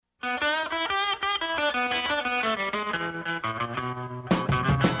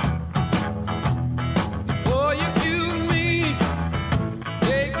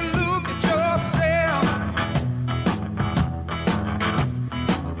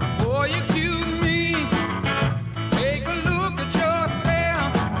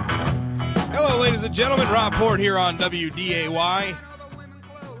and gentlemen, Rob Port here on WDAY.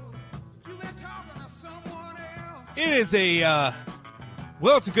 It is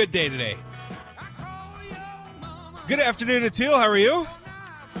it's a good day today. Good afternoon, Atil. How are you?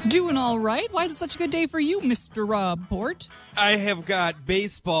 Doing all right. Why is it such a good day for you, Mr. Rob Port? I have got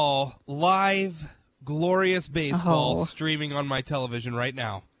baseball, live, glorious baseball streaming on my television right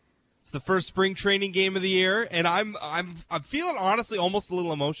now. It's the first spring training game of the year, and I'm feeling honestly almost a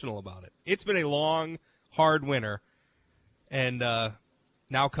little emotional about it. It's been a long, hard winter, and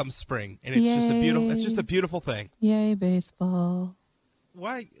now comes spring, and it's just a beautiful thing. Yay, baseball.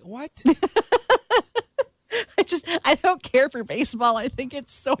 Why? What? I don't care for baseball. I think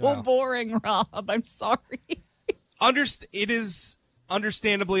it's so boring, Rob. I'm sorry. It is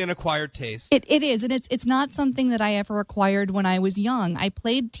understandably an acquired taste. It is, and it's not something that I ever acquired when I was young. I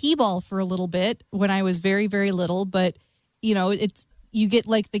played t-ball for a little bit when I was very, very little, but you get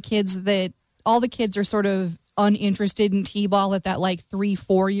like the kids that all the kids are sort of uninterested in t-ball at that like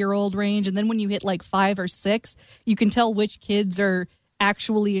 3-4-year-old range, and then when you hit like 5 or 6, you can tell which kids are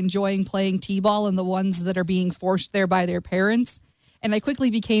actually enjoying playing t-ball and the ones that are being forced there by their parents. And I quickly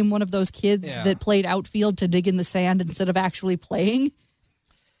became one of those kids that played outfield to dig in the sand instead of actually playing.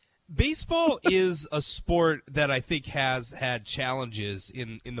 Baseball is a sport that I think has had challenges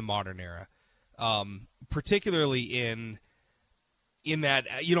in the modern era, particularly in that,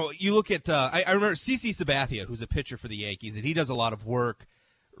 you look at, I remember CC Sabathia, who's a pitcher for the Yankees, and he does a lot of work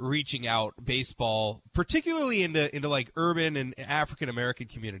reaching out baseball, particularly into like urban and African American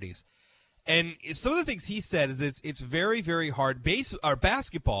communities. And some of the things he said is it's very, very hard.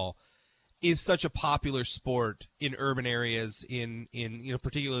 Basketball is such a popular sport in urban areas, in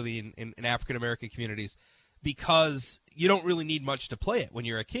particularly in African American communities, because you don't really need much to play it when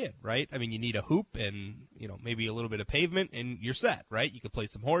you're a kid, right? I mean, you need a hoop and maybe a little bit of pavement, and you're set, right? You could play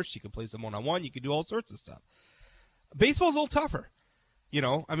some horse, you could play some one-on-one, you could do all sorts of stuff. Baseball's a little tougher.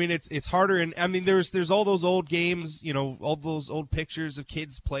 I mean, it's harder, and I mean, there's all those old games, all those old pictures of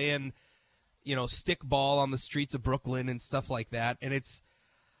kids playing, stick ball on the streets of Brooklyn and stuff like that, and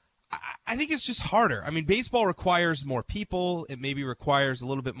I think it's just harder. I mean, baseball requires more people. It maybe requires a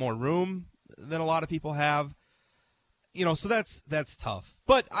little bit more room than a lot of people have, so that's tough.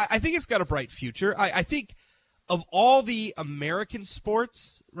 But I think it's got a bright future. I think of all the American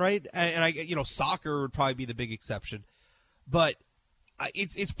sports, right, and soccer would probably be the big exception, but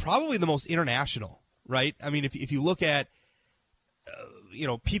it's probably the most international, right? I mean, if you look at,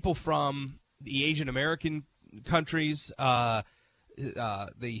 people from the Asian American countries, the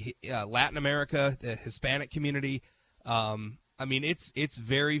Latin America, the Hispanic community, I mean, it's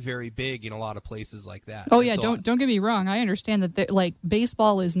very, very big in a lot of places like that. Oh, yeah, don't get me wrong. I understand that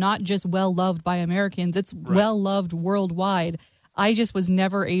baseball is not just well-loved by Americans. It's well-loved worldwide. I just was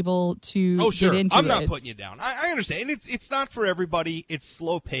never able to get into it. I'm not putting you down. I understand. It's not for everybody. It's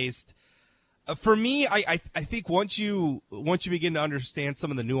slow-paced. For me, I think once you begin to understand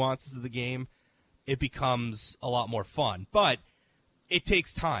some of the nuances of the game, it becomes a lot more fun. But it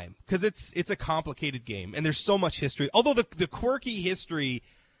takes time because it's a complicated game, and there's so much history. Although the quirky history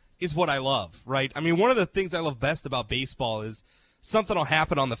is what I love, right? I mean, one of the things I love best about baseball is something will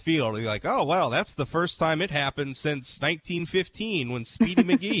happen on the field. You're like, oh, well, that's the first time it happened since 1915 when Speedy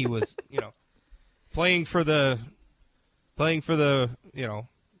McGee was, playing for the,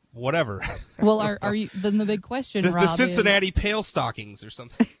 whatever. Well, are you then the big question, Rob? The Cincinnati Pale Stockings or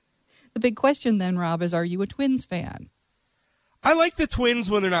something. The big question then, Rob, is are you a Twins fan? I like the Twins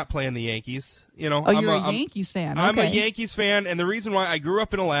when they're not playing the Yankees. You're a Yankees fan. Okay. I'm a Yankees fan, and the reason why I grew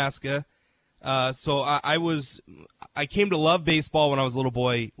up in Alaska. So I came to love baseball when I was a little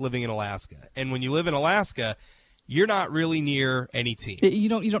boy living in Alaska. And when you live in Alaska, you're not really near any team. You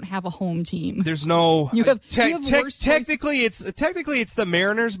don't have a home team. There's no. You have worse technically it's the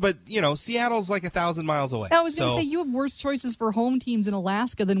Mariners, but Seattle's like 1,000 miles away. I was going to say you have worse choices for home teams in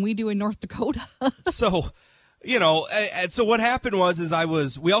Alaska than we do in North Dakota. So, and so what happened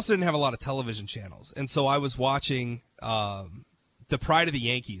was we also didn't have a lot of television channels, and so I was watching. The Pride of the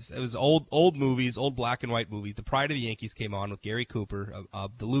Yankees. It was old movies, old black and white movies. The Pride of the Yankees came on with Gary Cooper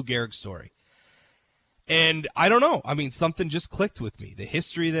of the Lou Gehrig story. And I don't know. I mean, something just clicked with me. The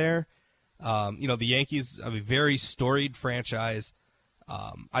history there, the Yankees have a very storied franchise.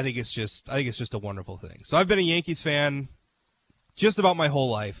 I think it's just a wonderful thing. So I've been a Yankees fan just about my whole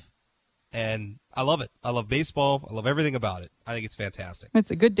life, and I love it. I love baseball. I love everything about it. I think it's fantastic.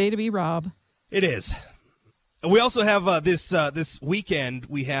 It's a good day to be Rob. It is. We also have this weekend.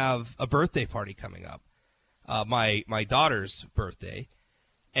 We have a birthday party coming up. My daughter's birthday,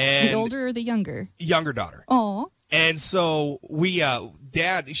 and the older or the younger? Younger daughter. Oh. And so we,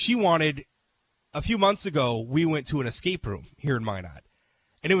 Dad, she wanted a few months ago, we went to an escape room here in Minot,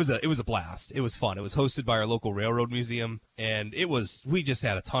 and it was a blast. It was fun. It was hosted by our local railroad museum, and we just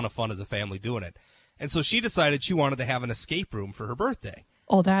had a ton of fun as a family doing it. And so she decided she wanted to have an escape room for her birthday.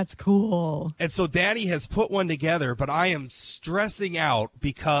 Oh, that's cool. And so Daddy has put one together, but I am stressing out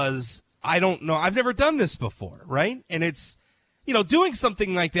because I don't know. I've never done this before, right? And it's, doing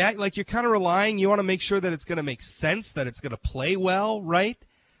something like that, like you're kind of relying, you want to make sure that it's going to make sense, that it's going to play well, right?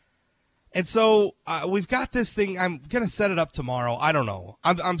 And so we've got this thing. I'm going to set it up tomorrow. I don't know.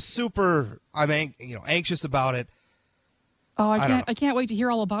 I'm super anxious about it. Oh, I can't wait to hear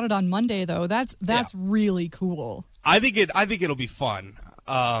all about it on Monday though. That's really cool. I think it'll be fun.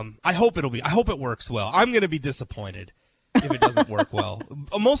 I hope it works well. I'm going to be disappointed if it doesn't work well.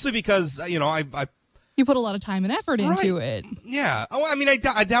 Mostly because, you put a lot of time and effort into it. Yeah. Oh, I mean, I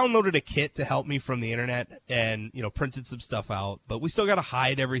downloaded a kit to help me from the internet and, printed some stuff out, but we still got to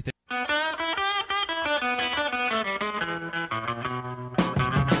hide everything.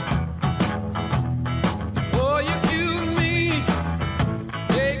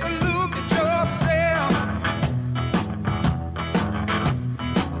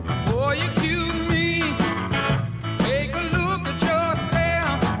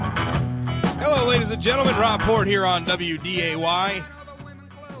 Ladies and gentlemen, Rob Port here on WDAY.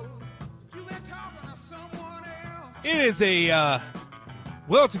 It is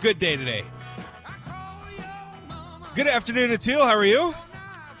it's a good day today. Good afternoon, Atil. How are you?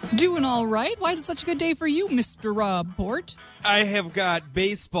 Doing all right. Why is it such a good day for you, Mr. Rob Port? I have got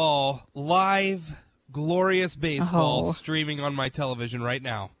baseball, live, glorious baseball streaming on my television right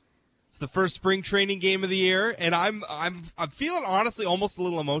now. It's the first spring training game of the year, and I'm feeling honestly almost a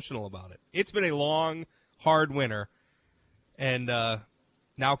little emotional about it. It's been a long, hard winter, and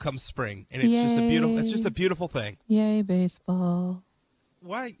now comes spring, and it's just a beautiful thing. Yay, baseball!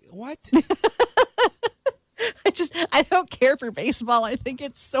 Why? What? I don't care for baseball. I think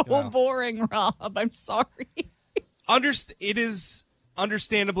it's so boring, Rob. I'm sorry. It is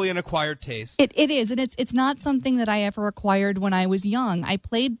understandably an acquired taste. It is, and it's not something that I ever acquired when I was young. I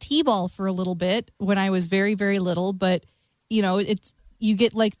played t-ball for a little bit when I was very, very little, but you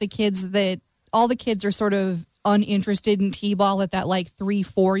get like the kids that all the kids are sort of uninterested in t-ball at that like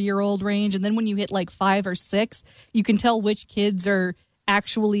 3-4-year-old range, and then when you hit like 5 or 6, you can tell which kids are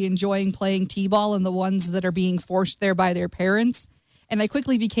actually enjoying playing t-ball and the ones that are being forced there by their parents. And I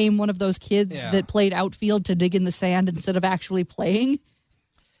quickly became one of those kids that played outfield to dig in the sand instead of actually playing.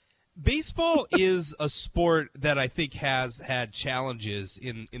 Baseball is a sport that I think has had challenges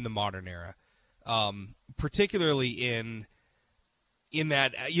in the modern era, particularly in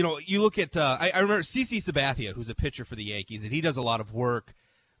that, you look at, I remember CC Sabathia, who's a pitcher for the Yankees, and he does a lot of work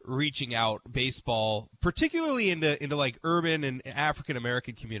reaching out baseball, particularly into like urban and African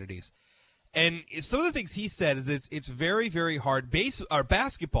American communities. And some of the things he said is it's very, very hard.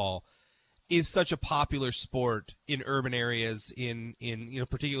 Basketball is such a popular sport in urban areas, in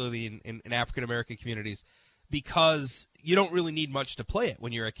particularly in African American communities, because you don't really need much to play it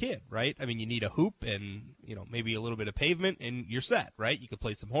when you're a kid, right? I mean, you need a hoop and maybe a little bit of pavement, and you're set, right? You could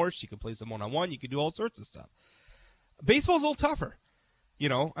play some horse, you could play some one-on-one, you could do all sorts of stuff. Baseball's a little tougher.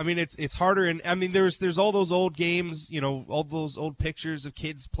 I mean, it's harder, and I mean, there's all those old games, all those old pictures of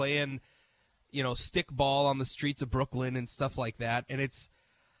kids playing, stick ball on the streets of Brooklyn and stuff like that. And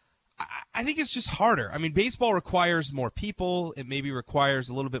I think it's just harder. I mean, baseball requires more people. It maybe requires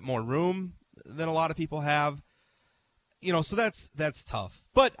a little bit more room than a lot of people have, so that's tough.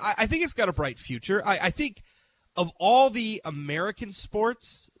 But I think it's got a bright future. I think of all the American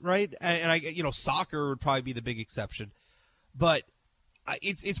sports, right? And soccer would probably be the big exception, but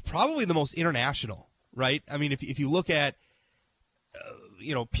it's probably the most international, right? I mean, if you look at,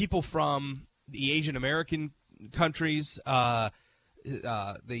 people from the Asian American countries, the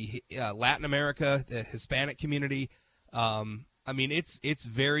Latin America, the Hispanic community. I mean, it's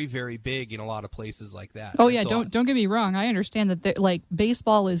very, very big in a lot of places like that. Oh yeah, don't get me wrong. I understand that like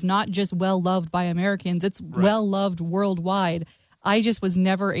baseball is not just well loved by Americans; it's well loved worldwide. I just was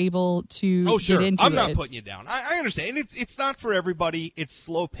never able to get into it. I'm not putting you down. I understand. It's not for everybody. It's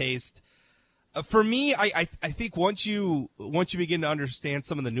slow paced. For me, I think once you begin to understand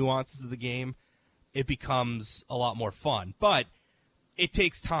some of the nuances of the game, it becomes a lot more fun. But it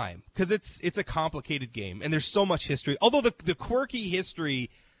takes time because it's a complicated game, and there's so much history. Although the quirky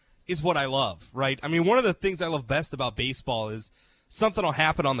history is what I love, right? I mean, one of the things I love best about baseball is something will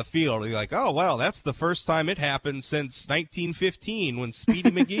happen on the field. You're like, oh, well, that's the first time it happened since 1915 when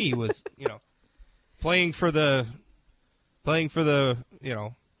Speedy McGee was, playing for the,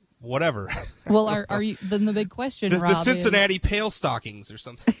 whatever. Well, are you then the big question, Rob, the Cincinnati Pale Stockings or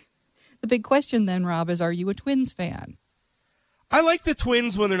something? The big question then, Rob, is are you a Twins fan? I like the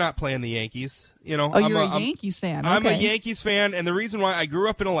Twins when they're not playing the Yankees. You know, Oh, you're a Yankees fan. Okay. I'm a Yankees fan, and the reason why I grew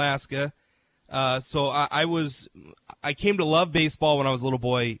up in Alaska, so I came to love baseball when I was a little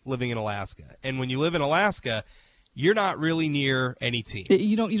boy living in Alaska. And when you live in Alaska, you're not really near any team.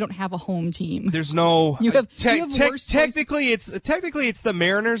 You don't have a home team. There's no. You have worse technically it's the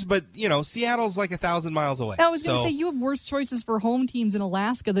Mariners, but you know Seattle's like 1,000 miles away. I was going to say you have worse choices for home teams in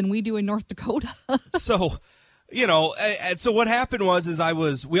Alaska than we do in North Dakota. So. You know, and so what happened was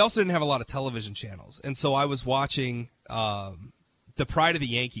we also didn't have a lot of television channels, and so I was watching The Pride of the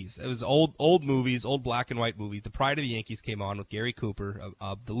Yankees. It was old movies, old black and white movies. The Pride of the Yankees came on with Gary Cooper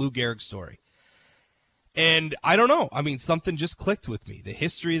of the Lou Gehrig story. And I don't know. I mean, something just clicked with me. The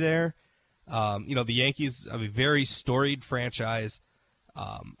history there, you know, the Yankees have a very storied franchise.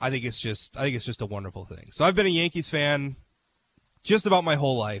 I think it's just a wonderful thing. So I've been a Yankees fan just about my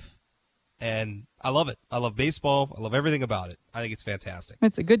whole life. And I love it. I love baseball. I love everything about it. I think it's fantastic.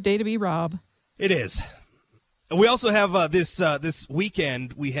 It's a good day to be Rob. It is. And we also have this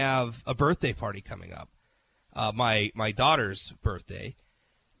weekend, we have a birthday party coming up. My daughter's birthday.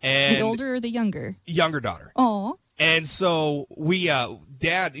 And the older or the younger? Younger daughter. Aw. And so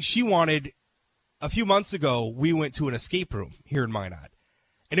she wanted, a few months ago, we went to an escape room here in Minot.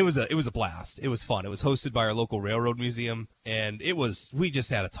 And it was a blast. It was fun. It was hosted by our local railroad museum, and we just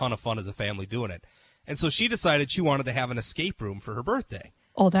had a ton of fun as a family doing it. And so she decided she wanted to have an escape room for her birthday.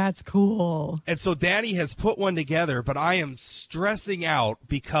 Oh, that's cool. And so Daddy has put one together, but I am stressing out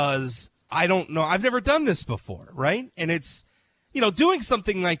because I don't know. I've never done this before, right? And it's, you know, doing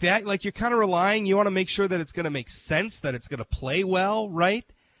something like that, like you're kind of relying, you want to make sure that it's going to make sense, that it's going to play well, right?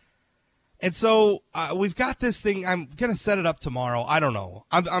 And so we've got this thing. I'm gonna set it up tomorrow. I don't know.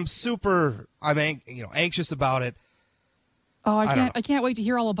 I'm anxious about it. Oh, I can't wait to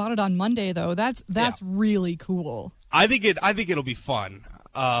hear all about it on Monday though. That's really cool. I think it'll be fun.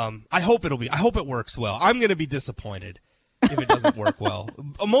 I hope it works well. I'm gonna be disappointed if it doesn't work well.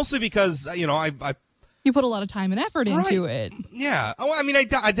 Mostly because you know you put a lot of time and effort into it. Yeah. Oh, I mean, I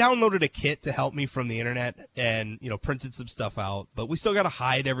downloaded a kit to help me from the internet and you know printed some stuff out, but we still got to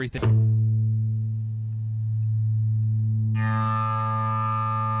hide everything.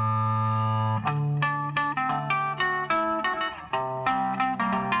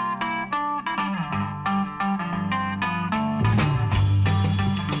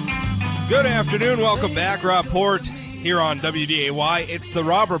 Good afternoon. Welcome back. Rob Port here on WDAY. It's the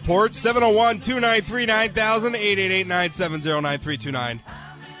Rob Report, 701-293-9000, 888-970-9329.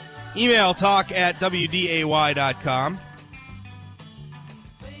 Email talk at WDAY.com.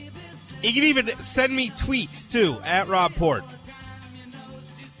 You can even send me tweets, too, at Rob Port.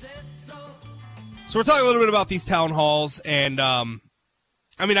 So we're talking a little bit about these town halls, and, I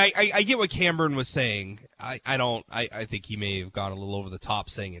mean, I get what Camburn was saying. I think he may have gone a little over the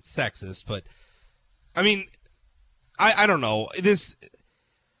top saying it's sexist, but, I mean, I don't know. This,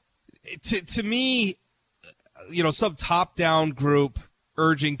 to me, you know, some top-down group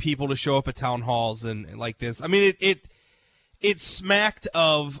urging people to show up at town halls and like this, I mean, it smacked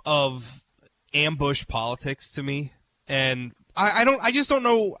of ambush politics to me, and I just don't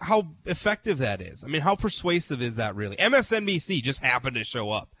know how effective that is. I mean, how persuasive is that really? MSNBC just happened to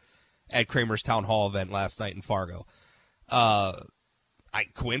show up at Cramer's town hall event last night in Fargo.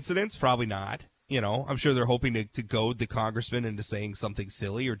 Coincidence? Probably not. You know, I'm sure they're hoping to goad the congressman into saying something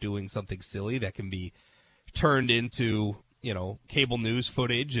silly or doing something silly that can be turned into, you know, cable news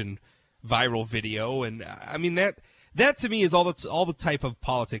footage and viral video. And I mean, that to me is all the type of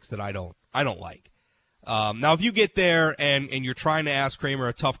politics that I don't like. Now, if you get there and you're trying to ask Cramer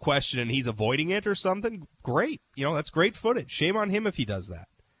a tough question and he's avoiding it or something, great. You know, that's great footage. Shame on him if he does that.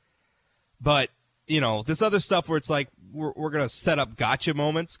 But, you know, this other stuff where it's like we're going to set up gotcha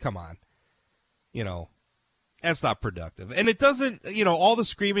moments, come on. You know, that's not productive. And it doesn't, you know, all the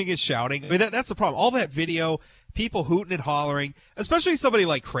screaming and shouting. I mean, that's the problem. All that video, people hooting and hollering, especially somebody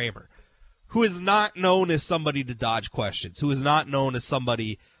like Cramer, who is not known as somebody to dodge questions, who is not known as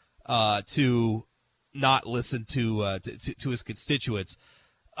somebody to not listen to his constituents.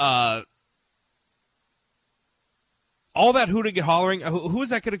 All that hooting and hollering, who is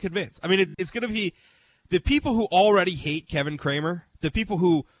that going to convince? I mean, it's going to be the people who already hate Kevin Cramer, the people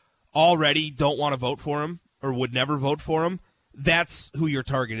who already don't want to vote for him or would never vote for him. That's who your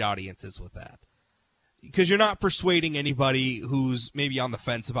target audience is with that. Because you're not persuading anybody who's maybe on the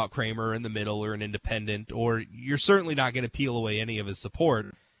fence about Cramer, in the middle, or an independent, or you're certainly not going to peel away any of his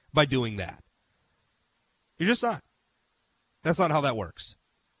support by doing that. You're just not. That's not how that works.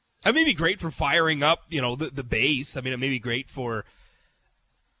 It may be great for firing up, you know, the base. I mean, it may be great for,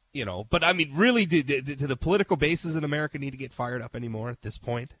 But I mean, really, do the political bases in America need to get fired up anymore at this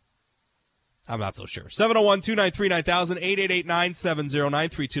point? I'm not so sure. 701-293-9000,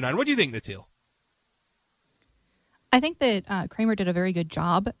 888-970-9329. What do you think, Natil? I think that Cramer did a very good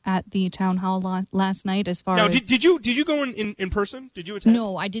job at the town hall last night. As far as did you go in person? Did you attend?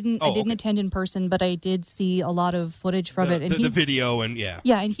 No, I didn't. I didn't attend in person, but I did see a lot of footage from it, and the video and yeah,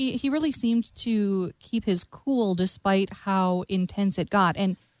 and he really seemed to keep his cool despite how intense it got.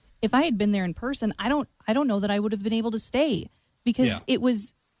 And if I had been there in person, I don't know that I would have been able to stay because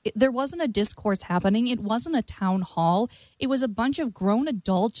there wasn't a discourse happening. It wasn't a town hall. It was a bunch of grown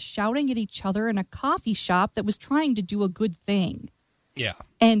adults shouting at each other in a coffee shop that was trying to do a good thing. Yeah.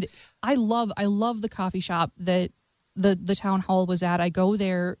 And I love the coffee shop that the town hall was at. I go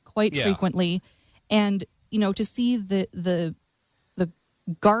there quite frequently, and to see the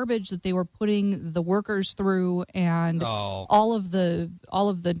garbage that they were putting the workers through and all of the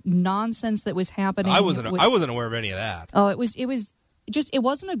nonsense that was happening. I wasn't aware of any of that. Oh, it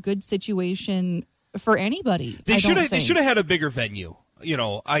wasn't a good situation for anybody. They should have had a bigger venue.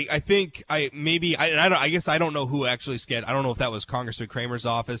 I guess I don't know who actually scheduled. I don't know if that was Congressman Cramer's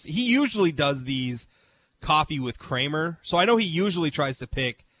office. He usually does these coffee with Cramer, so I know he usually tries to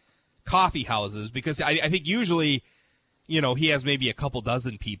pick coffee houses because I think usually, he has maybe a couple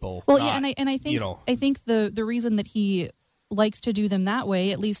dozen people. Well, I think the reason that he likes to do them that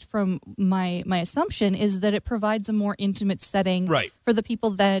way, at least from my assumption, is that it provides a more intimate setting for the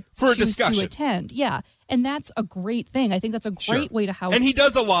people that choose to attend. Yeah, and that's a great thing. I think that's a great way to house. And he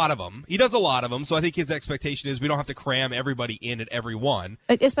does a lot of them. So I think his expectation is we don't have to cram everybody in at every one.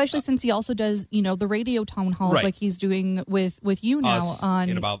 Especially since he also does, the radio town halls like he's doing with you now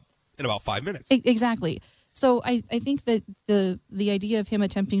in about 5 minutes. Exactly. So I think that the idea of him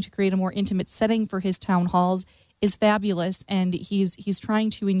attempting to create a more intimate setting for his town halls is fabulous, and he's trying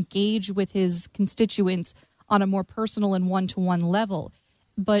to engage with his constituents on a more personal and one-to-one level.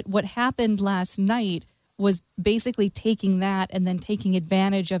 But what happened last night was basically taking that and then taking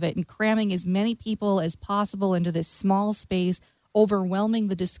advantage of it and cramming as many people as possible into this small space, overwhelming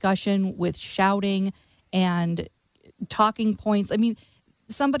the discussion with shouting and talking points. I mean,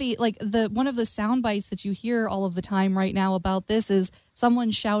 somebody like one of the sound bites that you hear all of the time right now about this is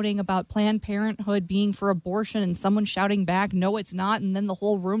someone shouting about Planned Parenthood being for abortion and someone shouting back, no, it's not. And then the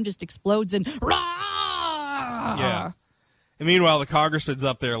whole room just explodes and rah! Yeah. And meanwhile, the congressman's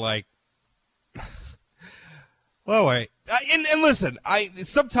up there like, well, wait. And listen,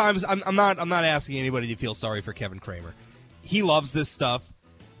 sometimes I'm not asking anybody to feel sorry for Kevin Cramer. He loves this stuff.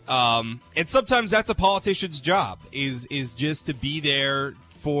 And sometimes that's a politician's job is just to be there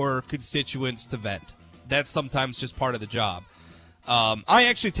for constituents to vent. That's sometimes just part of the job. I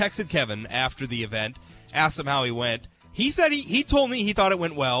actually texted Kevin after the event, asked him how he went. He said he told me he thought it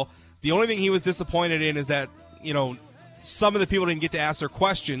went well. The only thing he was disappointed in is that, some of the people didn't get to ask their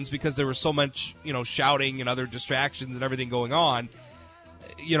questions because there was so much, shouting and other distractions and everything going on.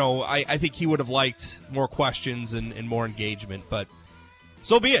 I think he would have liked more questions and more engagement, but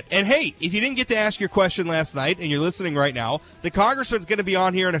so be it. And hey, if you didn't get to ask your question last night and you're listening right now, the congressman's going to be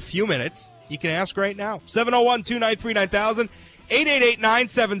on here in a few minutes. You can ask right now. 701-293-9000,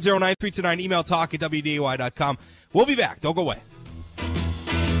 888-970-9329, email talk@wday.com. We'll be back. Don't go away.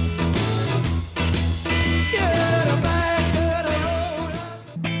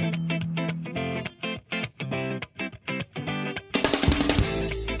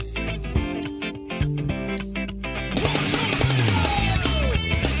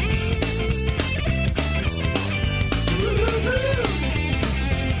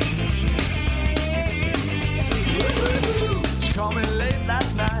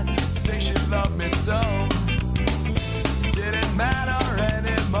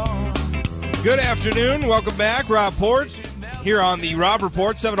 Good afternoon. Welcome back. Rob Port here on the Rob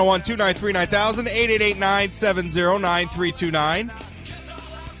Report, 701-293-9000, 888-970-9329.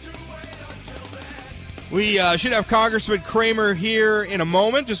 We should have Congressman Cramer here in a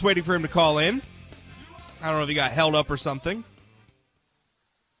moment, just waiting for him to call in. I don't know if he got held up or something.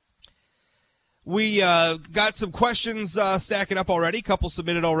 We got some questions stacking up already, a couple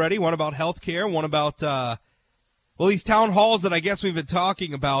submitted already, one about health care, one about these town halls that I guess we've been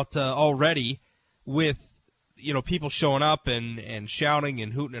talking about already with, people showing up and shouting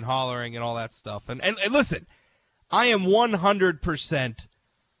and hooting and hollering and all that stuff. And listen, I am 100%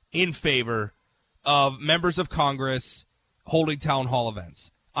 in favor of members of Congress holding town hall events.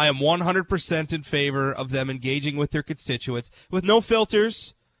 I am 100% in favor of them engaging with their constituents with no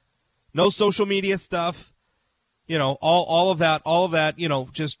filters, no social media stuff, all of that,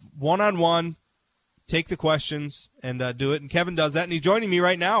 just one-on-one, take the questions and do it. And Kevin does that, and he's joining me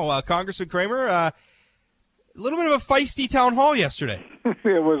right now. Congressman Cramer, a little bit of a feisty town hall yesterday.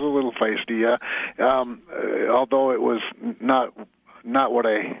 It was a little feisty, yeah. Although it was not what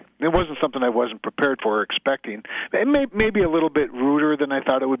it wasn't something I wasn't prepared for or expecting. Maybe a little bit ruder than I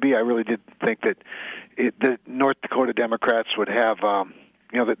thought it would be. I really did think that the North Dakota Democrats would have,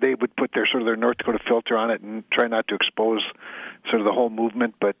 that they would put their North Dakota filter on it and try not to expose sort of the whole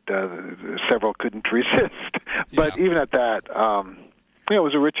movement, but several couldn't resist. But even at that, it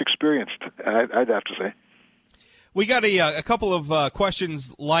was a rich experience, I'd have to say. We got a couple of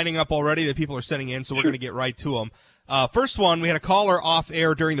questions lining up already that people are sending in, so we're going to get right to them. First one, we had a caller off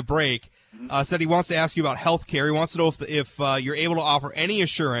air during the break, said he wants to ask you about health care. He wants to know if you're able to offer any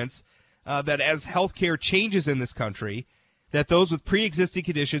assurance that as health care changes in this country, that those with pre-existing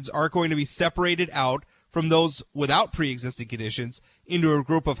conditions are going to be separated out from those without pre-existing conditions into a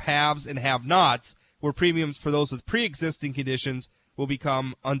group of haves and have-nots, where premiums for those with pre-existing conditions will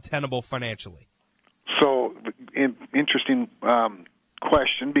become untenable financially. So, interesting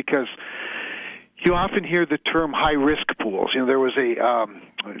question, because you often hear the term high-risk pools. There was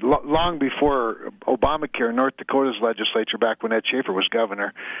long before Obamacare, North Dakota's legislature, back when Ed Schaefer was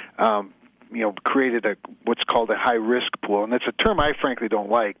governor, created what's called a high-risk pool. And it's a term I frankly don't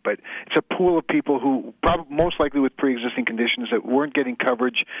like, but it's a pool of people who probably most likely with pre-existing conditions that weren't getting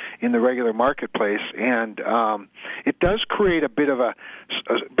coverage in the regular marketplace. And it does create a bit of a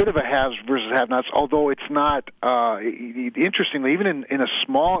haves versus have-nots, although it's not, interestingly, even in a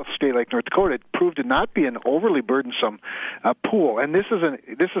small state like North Dakota, it proved to not be an overly burdensome pool. And this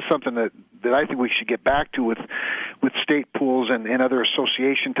is something that I think we should get back to with state pools and other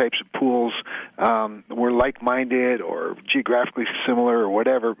association types of pools. We're like-minded or geographically similar or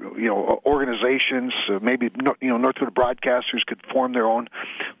whatever, organizations, maybe, North Dakota broadcasters could form their own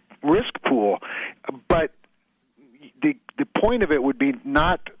risk pool. But the point of it would be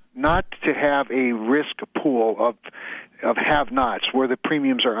not to have a risk pool of have-nots where the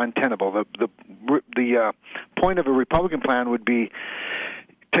premiums are untenable. The point of a Republican plan would be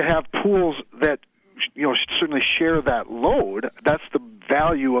to have pools that certainly share that load. That's the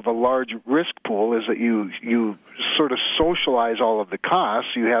value of a large risk pool, is that you sort of socialize all of the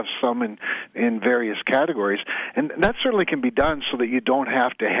costs. You have some in various categories, and that certainly can be done so that you don't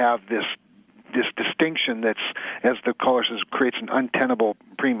have to have this distinction that's, as the caller says, creates an untenable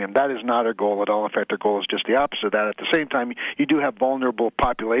premium. That is not our goal at all. In fact, our goal is just the opposite of that. At the same time, you do have vulnerable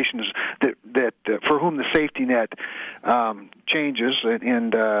populations that for whom the safety net changes,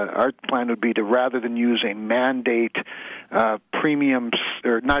 and our plan would be to, rather than use a mandate premiums,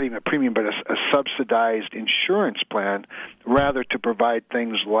 or not even a premium, but a subsidized insurance plan, rather to provide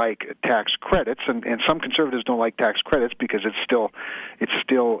things like tax credits. And some conservatives don't like tax credits because it's still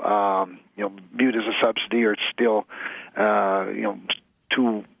viewed as a subsidy, or it's still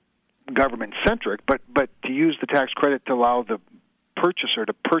too government centric. But to use the tax credit to allow the purchaser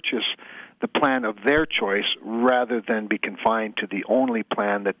to purchase the plan of their choice, rather than be confined to the only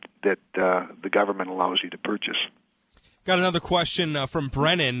plan that the government allows you to purchase. Got another question from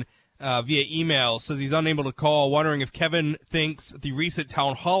Brennan via email. Says he's unable to call, wondering if Kevin thinks the recent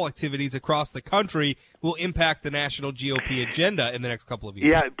town hall activities across the country will impact the national GOP agenda in the next couple of years.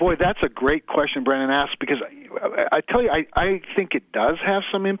 Yeah, boy, that's a great question Brennan asked, because I tell you, I think it does have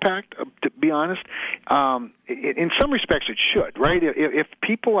some impact, to be honest. In some respects it should, right? If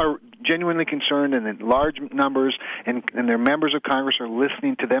people are genuinely concerned and in large numbers, and their members of Congress are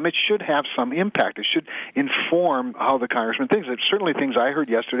listening to them, it should have some impact. It should inform how the congressman thinks. Certainly things I heard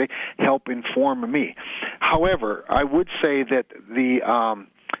yesterday help inform me. However, I would say that the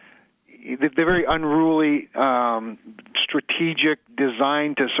very unruly, strategic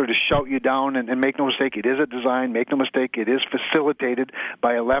design to sort of shout you down, and make no mistake, it is a design. Make no mistake, it is facilitated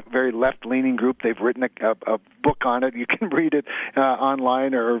by a very left-leaning group. They've written a book on it. You can read it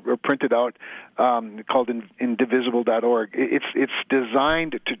online or print it out, called indivisible.org. It's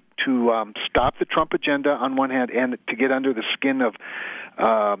designed to stop the Trump agenda on one hand, and to get under the skin of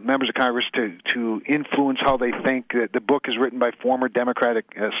members of Congress to influence how they think. The book is written by former Democratic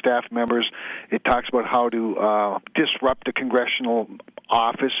staff members. It talks about how to disrupt a congressional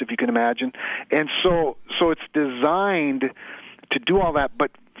office, if you can imagine. And so it's designed to do all that.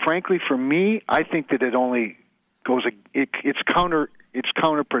 But frankly, for me, I think that it only goes. It's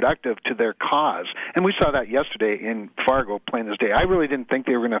counterproductive to their cause. And we saw that yesterday in Fargo, plain as day. I really didn't think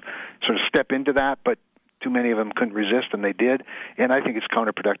they were going to sort of step into that, but too many of them couldn't resist, and they did. And I think it's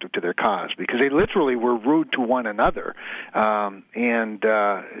counterproductive to their cause, because they literally were rude to one another. But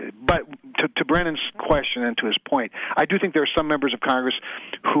to Brennan's question and to his point, I do think there are some members of Congress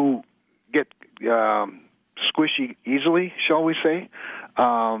who get squishy easily, shall we say?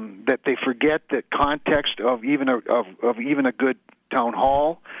 That they forget the context of even a good town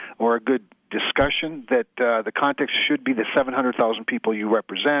hall or a good discussion, that the context should be the 700,000 people you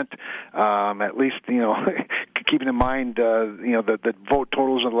represent. At least, keeping in mind, the vote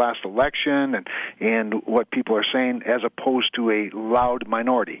totals of the last election and what people are saying, as opposed to a loud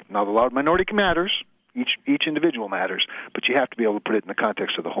minority. Now, the loud minority matters. Each individual matters, but you have to be able to put it in the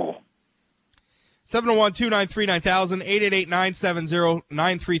context of the whole. 701-293-9000,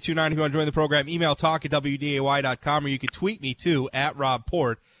 888-970-9329. If you want to join the program, email talk@wday.com, or you can tweet me, too,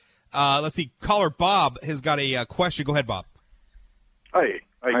 @RobPort. Let's see. Caller Bob has got a question. Go ahead, Bob. Hi,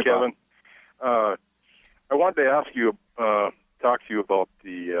 Kevin. I wanted to talk to you about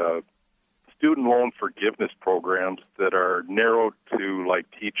the student loan forgiveness programs that are narrowed to, like,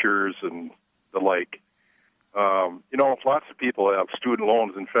 teachers and the like. Lots of people have student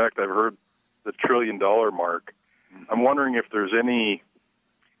loans. In fact, I've heard the $1 trillion mark. I'm wondering if there's any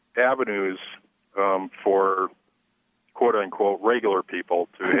avenues for quote-unquote regular people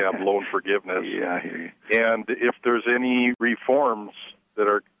to have loan forgiveness. Yeah, I hear you. And if there's any reforms that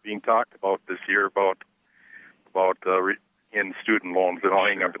are being talked about this year about in student loans, then I'll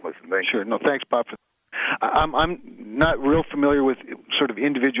hang up and listen. Thanks. Sure. No, thanks, Bob. I'm not real familiar with sort of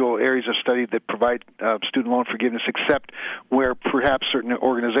individual areas of study that provide student loan forgiveness, except where perhaps certain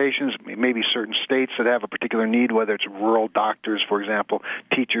organizations, maybe certain states that have a particular need, whether it's rural doctors, for example,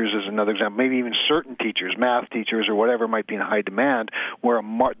 teachers is another example, maybe even certain teachers, math teachers or whatever, might be in high demand, where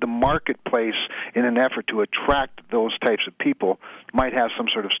the marketplace, in an effort to attract those types of people, might have some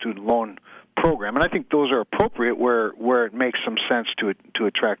sort of student loan program. And I think those are appropriate where it makes some sense to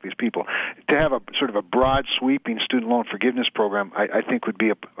attract these people. To have a sort of a broad, sweeping student loan forgiveness program, I think would be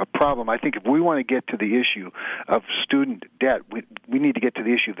a problem. I think if we want to get to the issue of student debt, we need to get to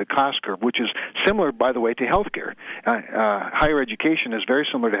the issue of the cost curve, which is similar, by the way, to healthcare. Higher education is very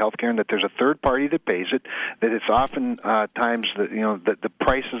similar to healthcare in that there's a third party that pays it, that it's often times that the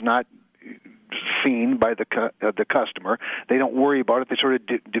price is not seen by the customer. They don't worry about it. They sort of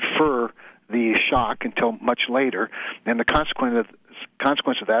defer the shock until much later, and the consequence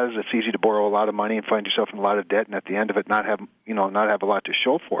of that is it's easy to borrow a lot of money and find yourself in a lot of debt, and at the end of it, not have a lot to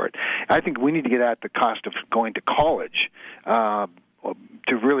show for it. I think we need to get at the cost of going to college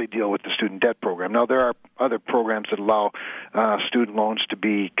to really deal with the student debt program. Now, there are other programs that allow student loans to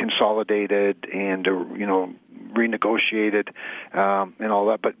be consolidated and renegotiated and all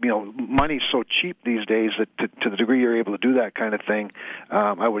that. But money's so cheap these days that to the degree you're able to do that kind of thing,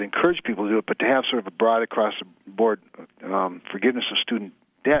 I would encourage people to do it. But to have sort of a broad across the board forgiveness of student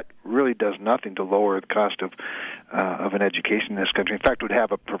debt really does nothing to lower the cost of an education in this country. In fact, it would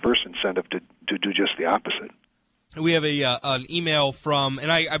have a perverse incentive to do just the opposite. We have an email from,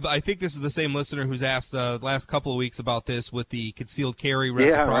 and I think this is the same listener who's asked the last couple of weeks about this with the concealed carry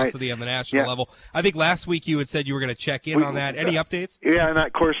reciprocity on the national level. I think last week you had said you were going to check in on that. Any updates? Yeah, and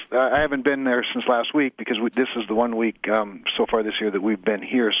of course I haven't been there since last week because this is the 1 week so far this year that we've been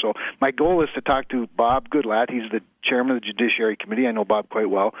here. So my goal is to talk to Bob Goodlatte. He's the chairman of the Judiciary Committee. I know Bob quite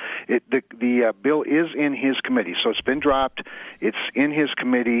well. The bill is in his committee, so it's been dropped. It's in his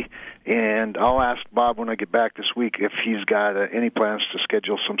committee, and I'll ask Bob when I get back this week if he's got any plans to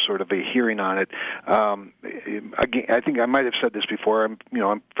schedule some sort of a hearing on it. Again, I think I might have said this before. I'm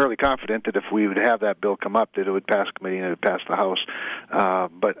fairly confident that if we would have that bill come up, that it would pass committee and it would pass the House.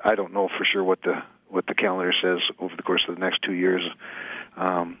 But I don't know for sure what the calendar says over the course of the next 2 years.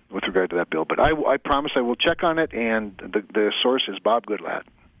 With regard to that bill. But I promise I will check on it, and the source is Bob Goodlatte.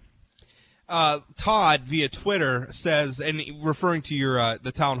 Todd, via Twitter, says, and referring to your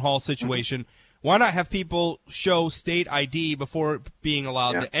the town hall situation, why not have people show state ID before being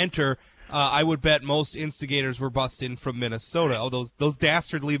allowed to enter? I would bet most instigators were busted from Minnesota. Oh, those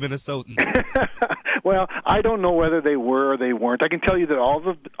dastardly Minnesotans. Well, I don't know whether they were or they weren't. I can tell you that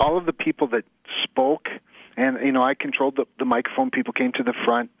all of the people that spoke, and I controlled the microphone. People came to the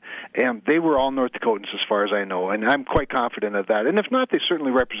front, and they were all North Dakotans as far as I know, and I'm quite confident of that. And if not, they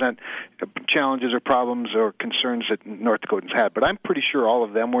certainly represent challenges or problems or concerns that North Dakotans had. But I'm pretty sure all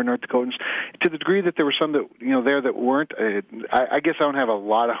of them were North Dakotans. To the degree that there were some that there that weren't, I guess I don't have a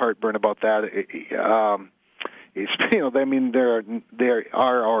lot of heartburn about that. They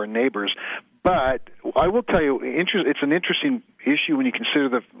are our neighbors. But I will tell you, it's an interesting issue when you consider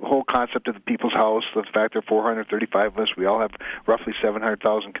the whole concept of the people's house, the fact there are 435 of us, we all have roughly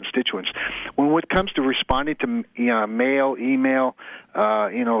 700,000 constituents. When it comes to responding to mail, email,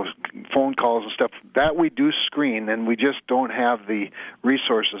 phone calls and stuff, that we do screen, and we just don't have the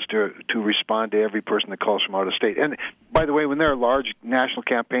resources to respond to every person that calls from out of state. And by the way, when there are large national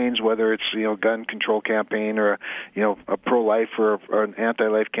campaigns, whether it's gun control campaign or a pro-life or an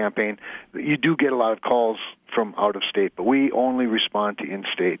anti-life campaign, you do get a lot of calls from out of state, but we only respond to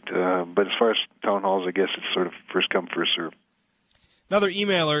in-state. But as far as town halls, I guess it's sort of first come, first serve. Another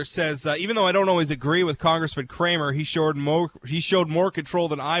emailer says, even though I don't always agree with Congressman Cramer, he showed more control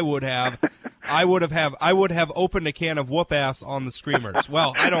than I would have. I would have opened a can of whoop ass on the screamers.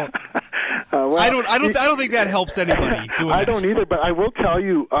 Well, I don't think that helps anybody doing I don't either, but I will tell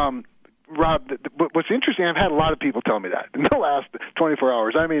you, Rob, what's interesting, I've had a lot of people tell me that in the last 24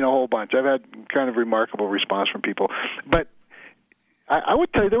 hours. I mean, a whole bunch. I've had kind of remarkable response from people. But I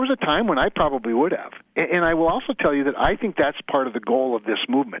would tell you there was a time when I probably would have. And I will also tell you that I think that's part of the goal of this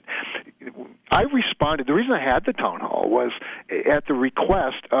movement. I responded. The reason I had the town hall was at the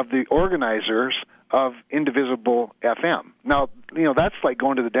request of the organizers of Indivisible FM. Now, that's like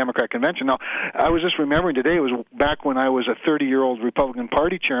going to the Democrat convention. Now, I was just remembering today, it was back when I was a 30-year-old Republican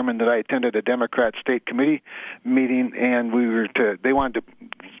Party chairman that I attended a Democrat state committee meeting, and they wanted to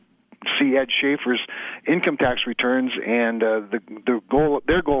see Ed Schaefer's income tax returns, and their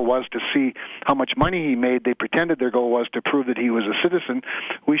goal was to see how much money he made. They pretended their goal was to prove that he was a citizen.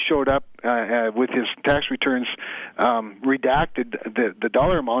 We showed up with his tax returns redacted, the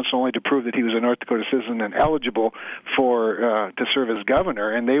dollar amounts, only to prove that he was a North Dakota citizen and eligible to serve as governor,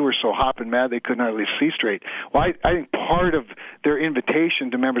 and they were so hopping mad they couldn't hardly see straight. Well, I think part of their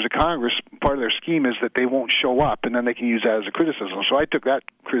invitation to members of Congress, part of their scheme is that they won't show up, and then they can use that as a criticism. So I took that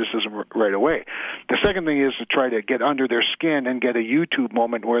criticism right away. The second thing is to try to get under their skin and get a YouTube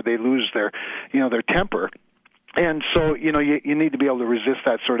moment where they lose their temper. And so, you need to be able to resist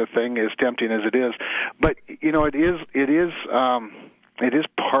that sort of thing, as tempting as it is. But, it is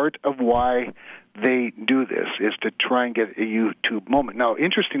part of why they do this, is to try and get a YouTube moment. Now,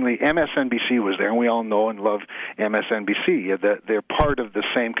 interestingly, MSNBC was there, and we all know and love MSNBC. They're part of the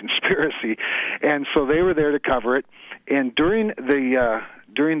same conspiracy. And so they were there to cover it. And during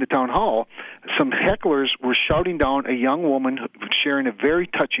the town hall, some hecklers were shouting down a young woman sharing a very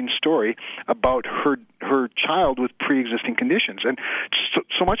touching story about her child with pre-existing conditions, and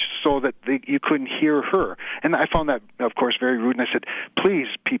so much so that you couldn't hear her. And I found that, of course, very rude, and I said, please,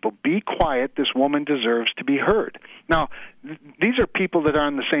 people, be quiet. This woman deserves to be heard. Now, these are people that are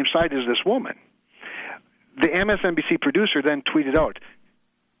on the same side as this woman. The MSNBC producer then tweeted out,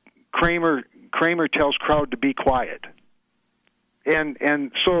 Kramer tells crowd to be quiet.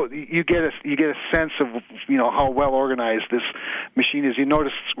 And so you get a sense of how well organized this machine is. You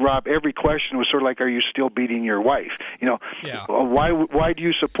notice, Rob, every question was sort of like, "Are you still beating your wife?" Yeah. Why do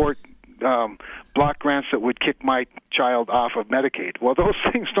you support block grants that would kick my child off of Medicaid? Well, those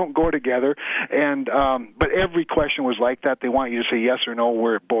things don't go together. And but every question was like that. They want you to say yes or no,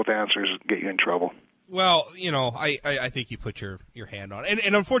 where both answers get you in trouble. Well, I think you put your hand on it.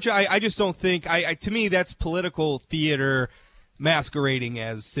 And unfortunately, I just don't think to me that's political theater masquerading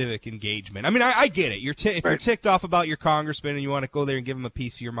as civic engagement. I mean, I get it. If you're ticked off about your congressman and you want to go there and give him a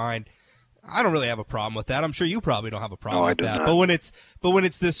piece of your mind, I don't really have a problem with that. I'm sure you probably don't have a problem with that. Not. But when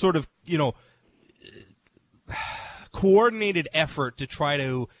it's this sort of coordinated effort to try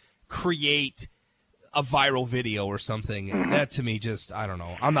to create a viral video or something, that to me just, I don't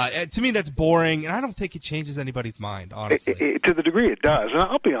know. To me that's boring, and I don't think it changes anybody's mind, honestly. To the degree it does. And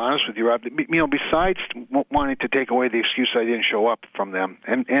I'll be honest with you, Rob, besides wanting to take away the excuse I didn't show up from them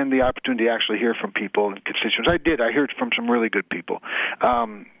and the opportunity to actually hear from people and constituents, I heard from some really good people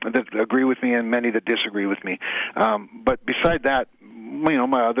that agree with me and many that disagree with me. But beside that, my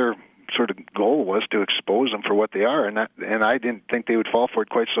other sort of goal was to expose them for what they are, and I didn't think they would fall for it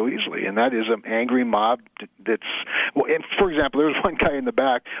quite so easily. And that is an angry mob that's. Well, for example, there was one guy in the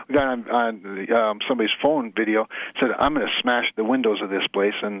back. We got on somebody's phone video said, "I'm going to smash the windows of this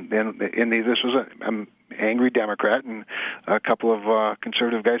place," and this was an angry Democrat, and a couple of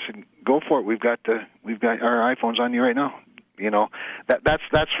conservative guys said, "Go for it. We've got our iPhones on you right now." That's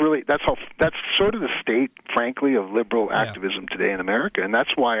sort of the state, frankly, of liberal activism today in America, and that's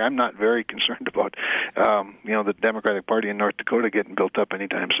why I'm not very concerned about the Democratic Party in North Dakota getting built up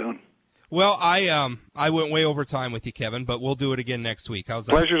anytime soon. Well, I went way over time with you, Kevin, but we'll do it again next week. How's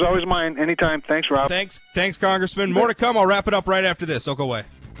that? Pleasure's always mine. Anytime. Thanks, Rob. Thanks, Congressman. More to come. I'll wrap it up right after this. Don't go away.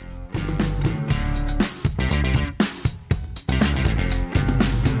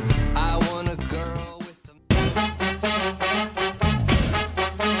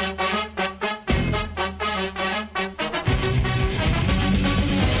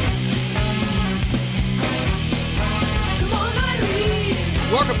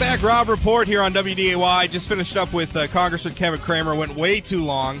 Welcome back, Rob Report here on WDAY. Just finished up with Congressman Kevin Cramer. Went way too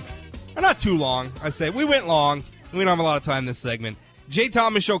long. Or not too long, I say. We went long. We don't have a lot of time this segment. Jay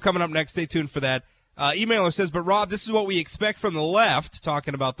Thomas Show coming up next. Stay tuned for that. Emailer says, but Rob, this is what we expect from the left,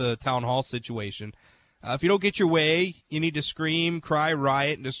 talking about the town hall situation. If you don't get your way, you need to scream, cry,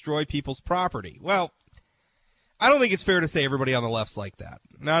 riot, and destroy people's property. Well, I don't think it's fair to say everybody on the left's like that.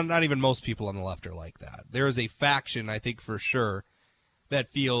 Not even most people on the left are like that. There is a faction, I think for sure,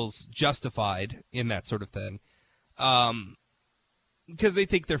 that feels justified in that sort of thing, because they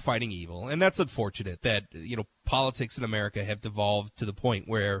think they're fighting evil, and that's unfortunate. That politics in America have devolved to the point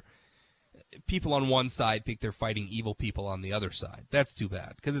where people on one side think they're fighting evil people on the other side. That's too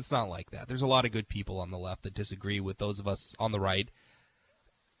bad, because it's not like that. There's a lot of good people on the left that disagree with those of us on the right.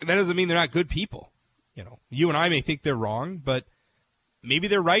 And that doesn't mean they're not good people. You and I may think they're wrong, but maybe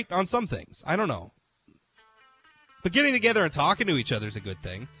they're right on some things. I don't know. But getting together and talking to each other is a good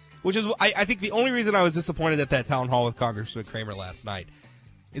thing, which is, I think, the only reason I was disappointed at that town hall with Congressman Cramer last night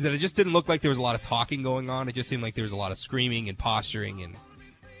is that it just didn't look like there was a lot of talking going on. It just seemed like there was a lot of screaming and posturing, and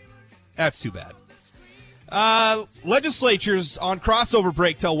that's too bad. Legislature's on crossover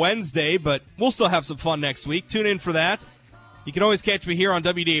break till Wednesday, but we'll still have some fun next week. Tune in for that. You can always catch me here on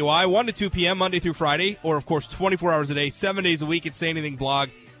WDAY, 1 to 2 p.m., Monday through Friday, or, of course, 24 hours a day, 7 days a week at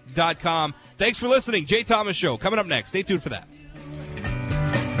sayanythingblog.com. Thanks for listening. Jay Thomas Show coming up next. Stay tuned for that.